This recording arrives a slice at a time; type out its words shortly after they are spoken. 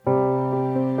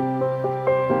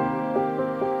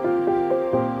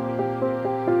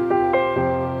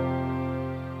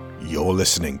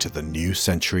listening to the New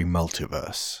Century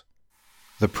Multiverse.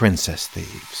 The Princess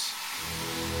Thieves.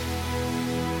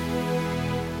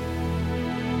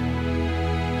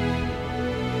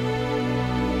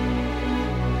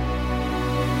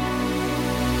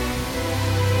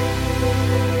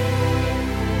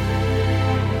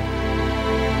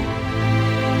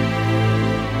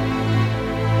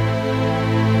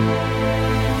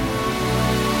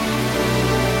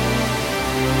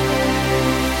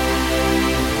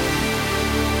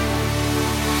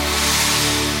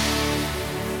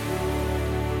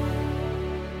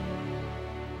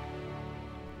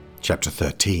 Chapter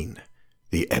 13.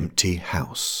 The Empty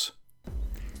House.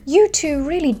 You two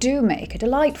really do make a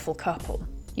delightful couple.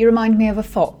 You remind me of a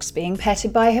fox being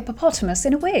petted by a hippopotamus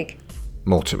in a wig.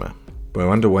 Mortimer, we're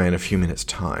underway in a few minutes'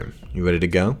 time. You ready to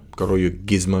go? Got all your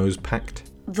gizmos packed?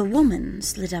 The woman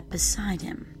slid up beside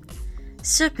him,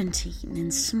 serpentine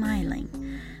and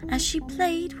smiling, as she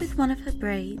played with one of her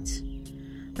braids,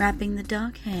 wrapping the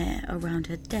dark hair around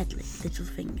her deadly little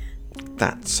finger.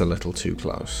 That's a little too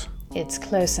close. It's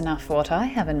close enough for what I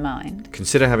have in mind.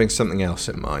 Consider having something else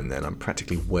in mind then. I'm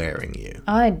practically wearing you.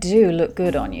 I do look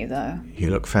good on you, though. You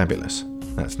look fabulous.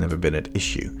 That's never been an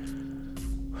issue.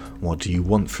 What do you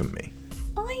want from me?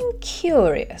 I'm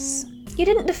curious. You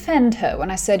didn't defend her when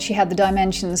I said she had the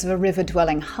dimensions of a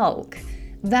river-dwelling hulk.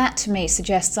 That to me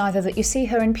suggests either that you see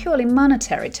her in purely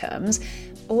monetary terms,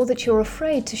 or that you're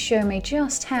afraid to show me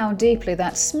just how deeply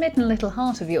that smitten little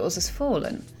heart of yours has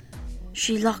fallen.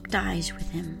 She locked eyes with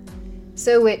him.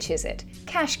 So which is it?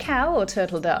 Cash cow or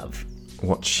turtle dove?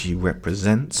 What she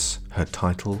represents, her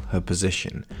title, her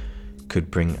position,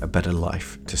 could bring a better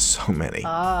life to so many.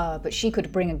 Ah, but she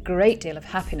could bring a great deal of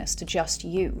happiness to just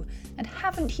you. And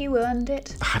haven't you earned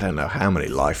it? I don't know how many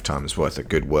lifetimes worth of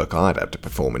good work I'd have to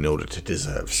perform in order to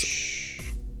deserve.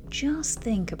 Shh. Just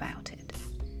think about it.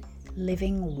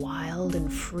 Living wild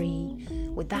and free,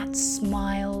 with that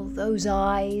smile, those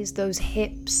eyes, those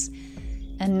hips,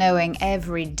 and knowing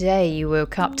every day you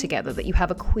woke up together that you have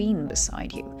a queen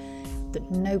beside you that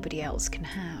nobody else can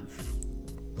have.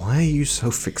 Why are you so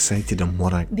fixated on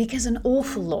what I... Because an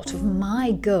awful lot of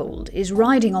my gold is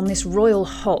riding on this royal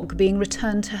hog being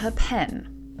returned to her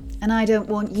pen. And I don't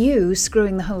want you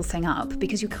screwing the whole thing up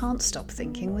because you can't stop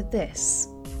thinking with this.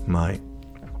 My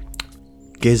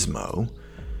gizmo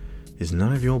is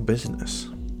none of your business.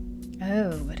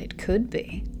 Oh, but it could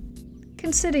be.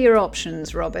 Consider your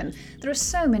options, Robin. There are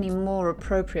so many more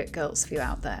appropriate girls for you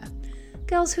out there.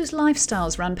 Girls whose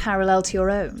lifestyles run parallel to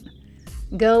your own.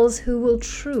 Girls who will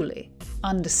truly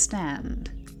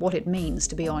understand what it means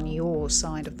to be on your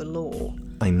side of the law.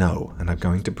 I know, and I'm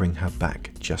going to bring her back,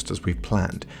 just as we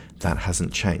planned. That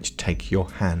hasn't changed. Take your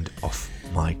hand off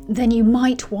my... Then you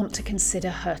might want to consider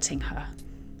hurting her.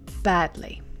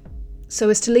 Badly. So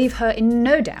as to leave her in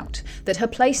no doubt that her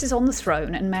place is on the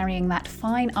throne and marrying that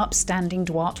fine, upstanding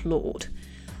Dwart lord.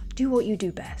 Do what you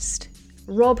do best.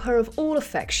 Rob her of all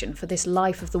affection for this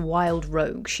life of the wild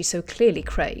rogue she so clearly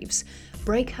craves.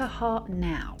 Break her heart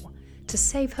now to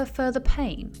save her further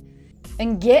pain.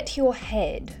 And get your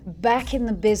head back in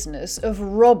the business of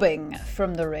robbing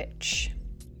from the rich.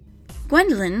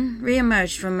 Gwendolyn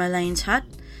re-emerged from Merlane's hut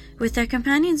with their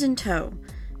companions in tow,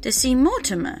 to see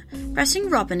Mortimer pressing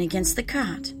Robin against the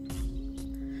cart.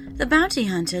 The bounty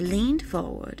hunter leaned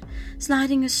forward,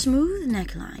 sliding a smooth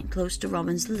neckline close to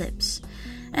Robin's lips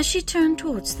as she turned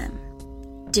towards them,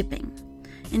 dipping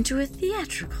into a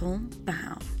theatrical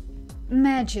bow.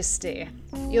 Majesty,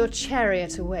 your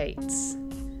chariot awaits.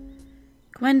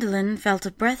 Gwendolyn felt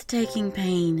a breathtaking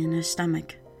pain in her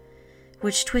stomach,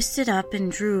 which twisted up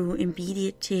and drew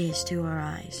immediate tears to her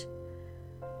eyes.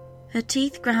 Her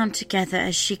teeth ground together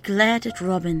as she glared at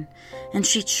Robin, and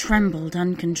she trembled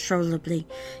uncontrollably,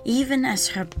 even as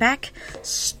her back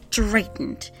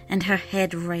straightened and her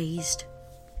head raised.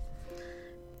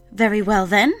 Very well,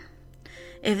 then.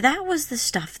 If that was the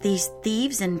stuff these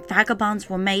thieves and vagabonds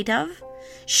were made of,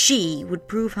 she would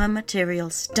prove her material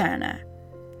sterner.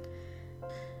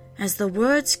 As the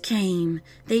words came,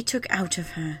 they took out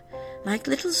of her, like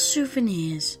little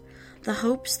souvenirs, the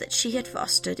hopes that she had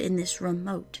fostered in this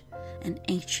remote and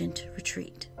ancient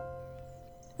retreat.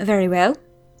 Very well.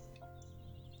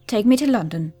 Take me to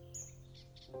London.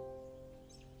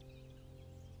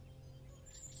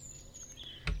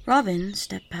 Robin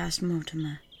stepped past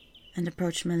Mortimer and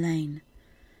approached Merlane,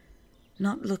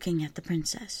 not looking at the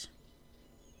princess.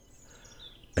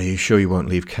 Are you sure you won't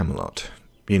leave Camelot?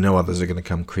 You know others are going to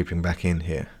come creeping back in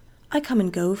here. I come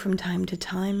and go from time to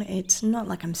time. It's not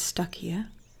like I'm stuck here.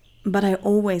 But I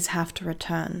always have to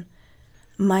return.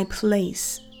 My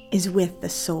place is with the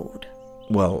sword.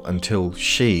 Well, until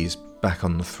she's back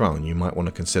on the throne, you might want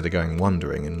to consider going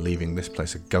wandering and leaving this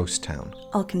place a ghost town.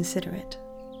 I'll consider it.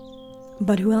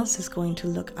 But who else is going to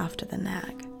look after the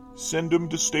nag? Send him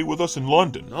to stay with us in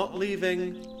London. Not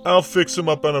leaving. I'll fix him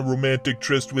up on a romantic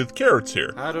tryst with Carrots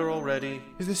here. Had her already.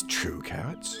 Is this true,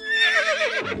 Carrots?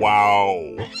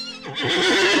 Wow.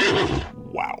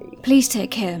 Wow. Please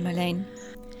take care, Marlene.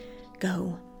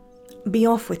 Go. Be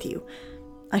off with you.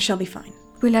 I shall be fine.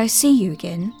 Will I see you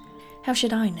again? How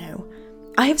should I know?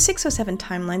 I have 6 or 7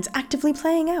 timelines actively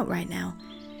playing out right now.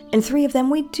 In 3 of them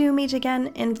we do meet again,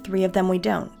 in 3 of them we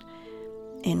don't.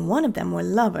 In one of them we're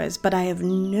lovers, but I have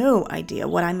no idea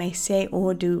what I may say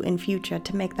or do in future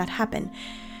to make that happen,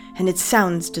 and it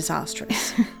sounds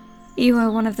disastrous. You are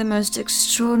one of the most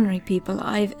extraordinary people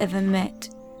I've ever met.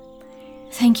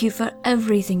 Thank you for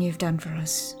everything you've done for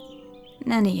us.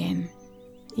 Nanny.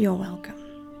 You're welcome.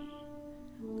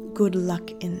 Good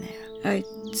luck in there. I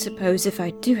suppose if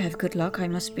I do have good luck, I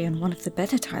must be on one of the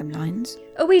better timelines.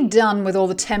 Are we done with all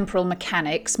the temporal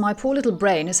mechanics? My poor little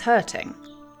brain is hurting.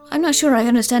 I'm not sure I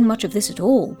understand much of this at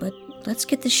all, but let's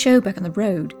get this show back on the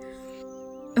road.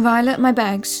 Violet, my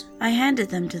bags. I handed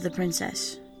them to the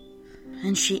princess,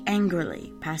 and she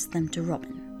angrily passed them to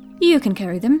Robin. You can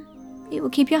carry them. It will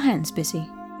keep your hands busy.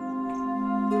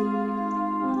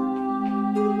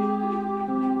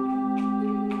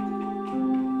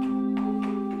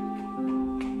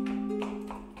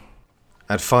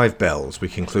 At 5 bells, we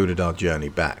concluded our journey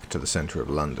back to the centre of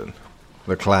London.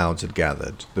 The clouds had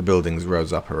gathered, the buildings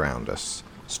rose up around us,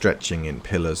 stretching in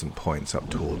pillars and points up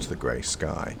towards the grey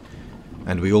sky,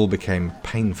 and we all became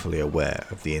painfully aware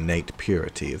of the innate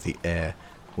purity of the air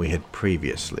we had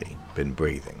previously been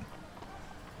breathing.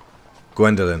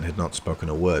 Gwendolen had not spoken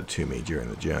a word to me during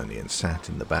the journey and sat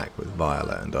in the back with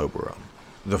Viola and Oberon,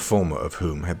 the former of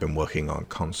whom had been working on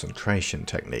concentration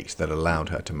techniques that allowed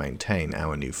her to maintain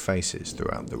our new faces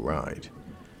throughout the ride.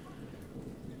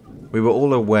 We were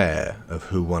all aware of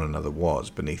who one another was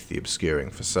beneath the obscuring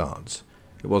facades.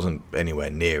 It wasn't anywhere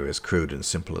near as crude and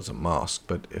simple as a mask,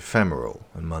 but ephemeral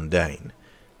and mundane,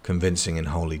 convincing in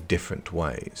wholly different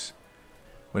ways.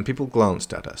 When people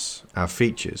glanced at us, our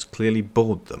features clearly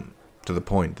bored them, to the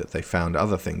point that they found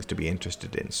other things to be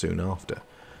interested in soon after.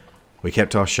 We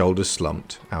kept our shoulders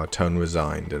slumped, our tone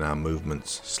resigned, and our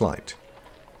movements slight.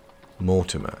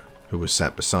 Mortimer, who was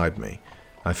sat beside me,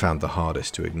 I found the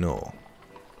hardest to ignore.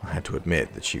 I had to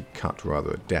admit that she cut rather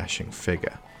a dashing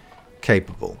figure,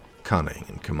 capable, cunning,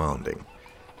 and commanding.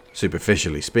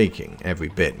 Superficially speaking, every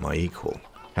bit my equal.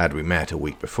 Had we met a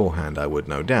week beforehand, I would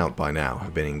no doubt by now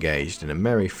have been engaged in a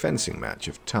merry fencing match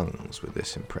of tongues with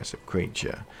this impressive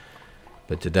creature.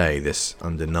 But today, this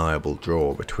undeniable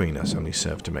draw between us only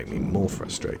served to make me more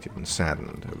frustrated and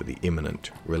saddened over the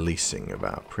imminent releasing of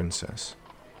our princess.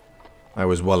 I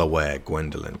was well aware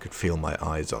Gwendolen could feel my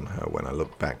eyes on her when I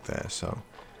looked back there, so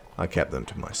I kept them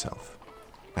to myself.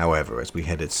 However, as we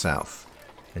headed south,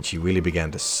 and she really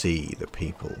began to see the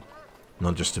people,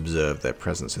 not just observe their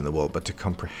presence in the world, but to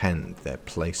comprehend their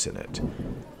place in it,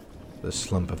 the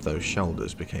slump of those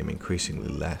shoulders became increasingly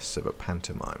less of a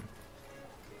pantomime.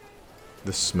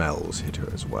 The smells hit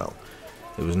her as well.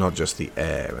 It was not just the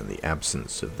air and the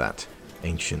absence of that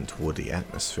ancient woody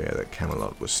atmosphere that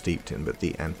Camelot was steeped in, but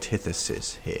the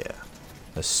antithesis here,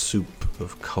 a soup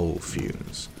of coal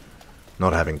fumes.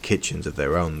 Not having kitchens of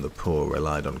their own, the poor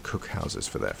relied on cookhouses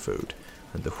for their food,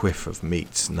 and the whiff of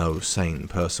meats no sane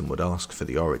person would ask for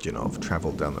the origin of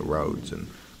travelled down the roads and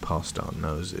past our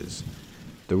noses.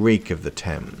 The reek of the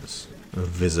Thames, a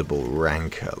visible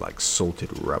rancour like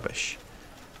salted rubbish.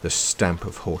 The stamp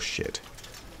of horse shit,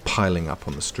 piling up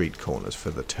on the street corners for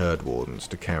the turd wardens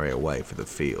to carry away for the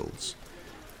fields.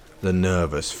 The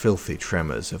nervous, filthy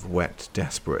tremors of wet,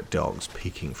 desperate dogs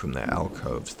peeking from their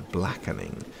alcoves, the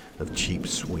blackening of cheap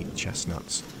sweet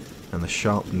chestnuts, and the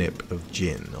sharp nip of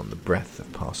gin on the breath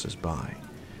of passers-by.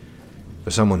 For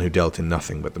someone who dealt in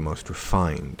nothing but the most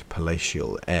refined,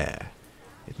 palatial air,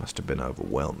 it must have been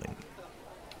overwhelming.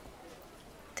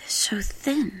 They're so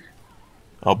thin.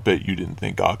 I'll bet you didn't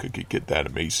think Akka could get that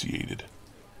emaciated.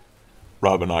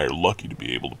 Rob and I are lucky to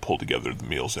be able to pull together the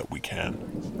meals that we can.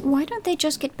 Why don't they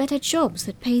just get better jobs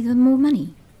that pay them more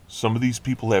money? Some of these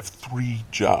people have 3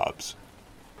 jobs.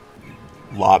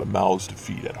 A lot of mouths to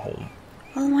feed at home.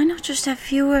 Well, why not just have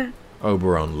fewer?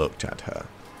 Oberon looked at her,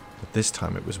 but this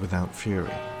time it was without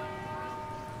fury.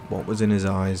 What was in his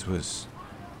eyes was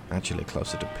actually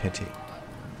closer to pity.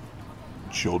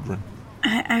 Children.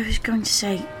 I was going to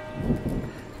say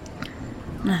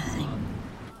nothing.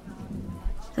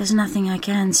 There's nothing I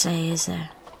can say, is there?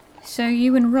 So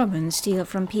you and Robin steal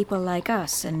from people like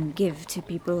us and give to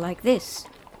people like this?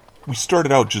 We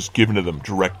started out just giving to them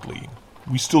directly.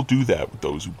 We still do that with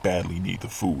those who badly need the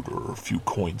food or a few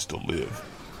coins to live.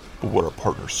 But what our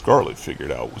partner Scarlet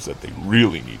figured out was that they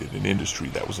really needed an industry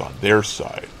that was on their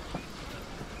side,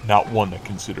 not one that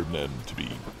considered them to be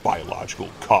biological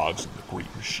cogs in the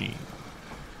great machine.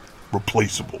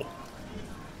 Replaceable.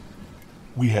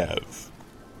 We have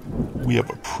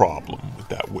a problem with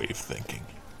that way of thinking.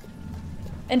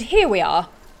 And here we are.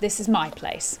 This is my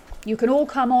place. You can all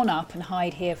come on up and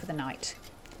hide here for the night.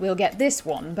 We'll get this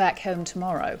one back home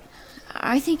tomorrow.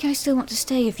 I think I still want to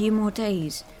stay a few more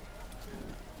days.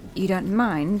 You don't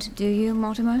mind, do you,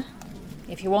 Mortimer?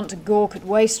 If you want to gawk at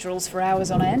wastrels for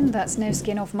hours on end, that's no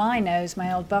skin off my nose,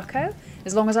 my old bucko.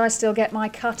 As long as I still get my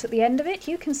cut at the end of it,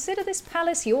 you consider this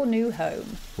palace your new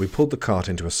home. We pulled the cart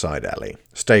into a side alley,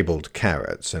 stabled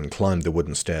carrots, and climbed the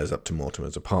wooden stairs up to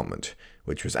Mortimer's apartment,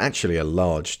 which was actually a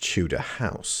large Tudor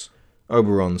house.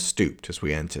 Oberon stooped as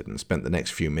we entered and spent the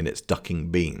next few minutes ducking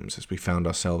beams as we found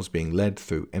ourselves being led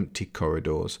through empty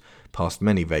corridors, past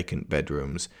many vacant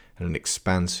bedrooms, and an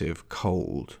expansive,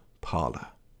 cold parlour.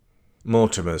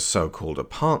 Mortimer's so-called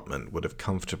apartment would have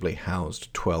comfortably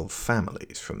housed 12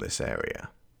 families from this area.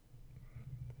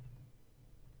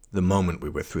 The moment we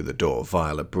were through the door,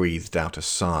 Viola breathed out a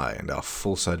sigh and our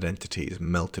false identities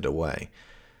melted away.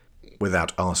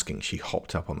 Without asking, she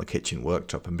hopped up on the kitchen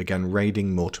worktop and began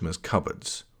raiding Mortimer's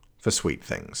cupboards for sweet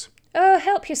things. Oh,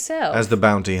 help yourself. As the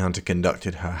bounty hunter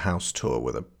conducted her house tour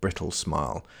with a brittle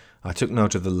smile, I took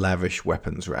note of the lavish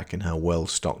weapons rack in her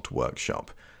well-stocked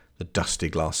workshop, the dusty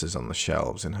glasses on the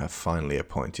shelves in her finely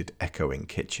appointed echoing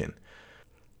kitchen,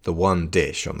 the one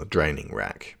dish on the draining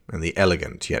rack, and the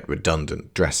elegant yet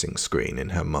redundant dressing screen in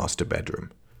her master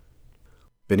bedroom.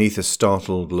 Beneath a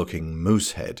startled-looking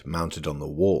moose head mounted on the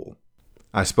wall,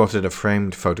 I spotted a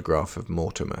framed photograph of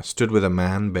Mortimer, stood with a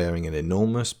man bearing an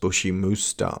enormous bushy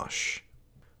moustache.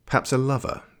 Perhaps a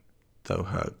lover, though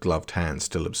her gloved hand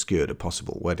still obscured a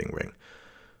possible wedding ring.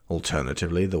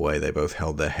 Alternatively, the way they both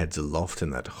held their heads aloft in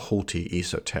that haughty,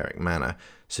 esoteric manner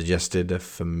suggested a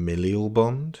familial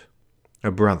bond?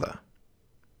 A brother.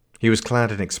 He was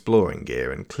clad in exploring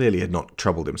gear and clearly had not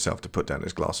troubled himself to put down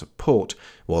his glass of port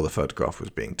while the photograph was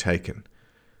being taken.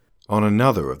 On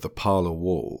another of the parlour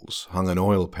walls hung an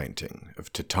oil painting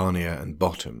of Titania and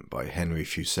Bottom by Henry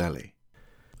Fuseli.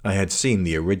 I had seen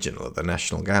the original at the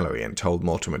National Gallery and told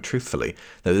Mortimer truthfully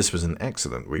that this was an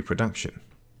excellent reproduction.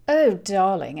 Oh,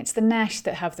 darling, it's the Nash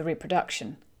that have the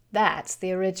reproduction. That's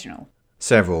the original.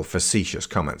 Several facetious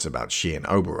comments about she and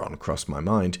Oberon crossed my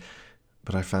mind,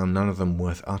 but I found none of them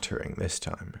worth uttering this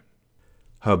time.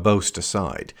 Her boast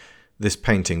aside, this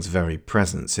painting's very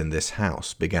presence in this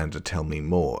house began to tell me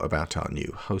more about our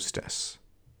new hostess.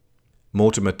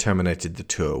 Mortimer terminated the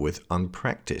tour with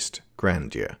unpracticed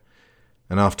grandeur,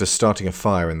 and after starting a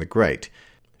fire in the grate,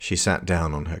 she sat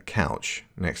down on her couch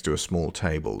next to a small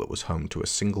table that was home to a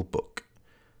single book.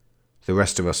 The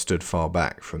rest of us stood far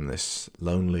back from this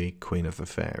lonely queen of the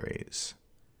fairies.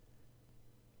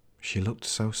 She looked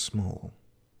so small.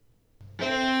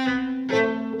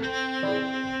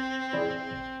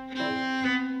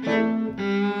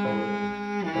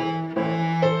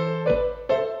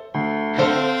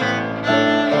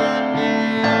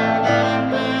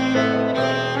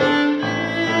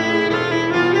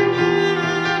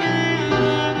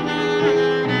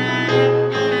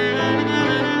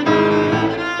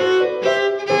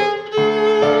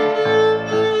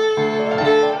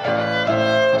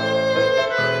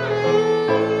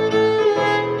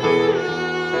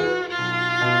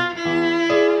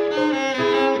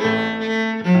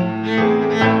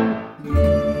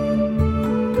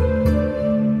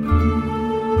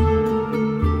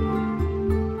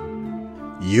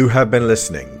 You have been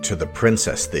listening to The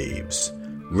Princess Thieves,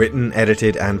 written,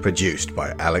 edited, and produced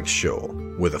by Alex Shaw,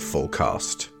 with a full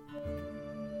cast.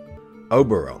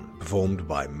 Oberon, performed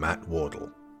by Matt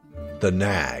Wardle. The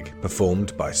Nag,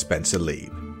 performed by Spencer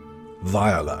Lieb.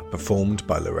 Viola, performed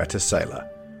by Loretta Saylor.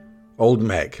 Old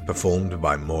Meg, performed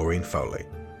by Maureen Foley.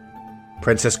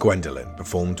 Princess Gwendolyn,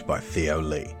 performed by Theo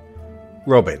Lee.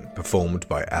 Robin, performed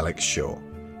by Alex Shaw.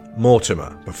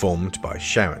 Mortimer, performed by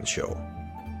Sharon Shaw.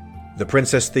 The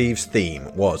Princess Thieves theme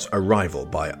was Arrival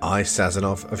by I.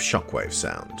 Sazonov of Shockwave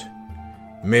Sound.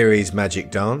 Miri's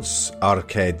Magic Dance,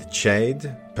 Arcade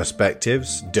Shade,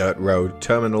 Perspectives, Dirt Road,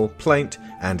 Terminal, Plaint,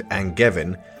 and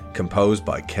Angevin, composed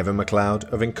by Kevin MacLeod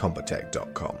of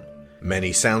Incompetech.com.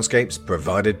 Many soundscapes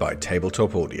provided by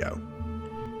Tabletop Audio.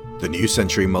 The New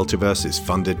Century Multiverse is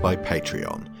funded by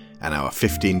Patreon, and our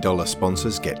 $15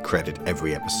 sponsors get credit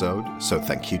every episode, so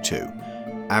thank you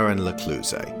to Aaron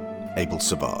Lecluse, Abel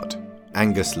Savard,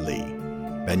 Angus Lee,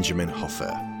 Benjamin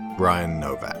Hoffer, Brian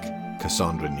Novak,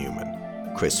 Cassandra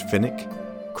Newman, Chris Finnick,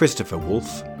 Christopher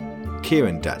Wolfe,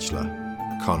 Kieran Datchler,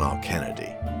 Connor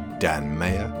Kennedy, Dan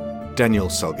Mayer, Daniel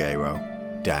Salguero,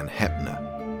 Dan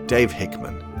Hepner, Dave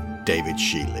Hickman, David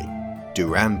Shealy,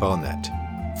 Duran Barnett,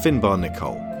 Finbar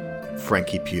Nicole,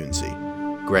 Frankie Punzi,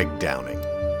 Greg Downing,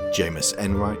 Jameis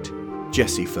Enright,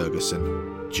 Jesse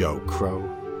Ferguson, Joe Crow,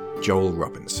 Joel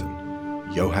Robinson,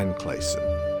 Johan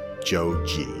Clayson, Joe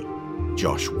G,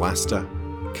 Josh Waster,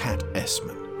 Kat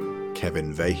Essman,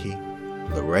 Kevin Vahey,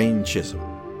 Lorraine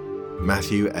Chisholm,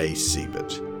 Matthew A.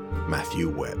 Siebert, Matthew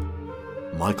Webb,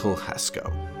 Michael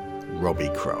Haskell, Robbie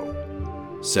Crow,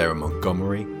 Sarah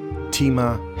Montgomery,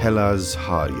 Tima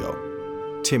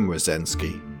Helaz-Harjo, Tim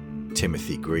Rosensky,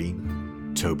 Timothy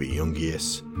Green, Toby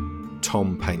Jungius,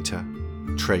 Tom Painter,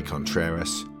 Trey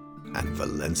Contreras, and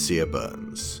Valencia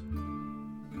Burns.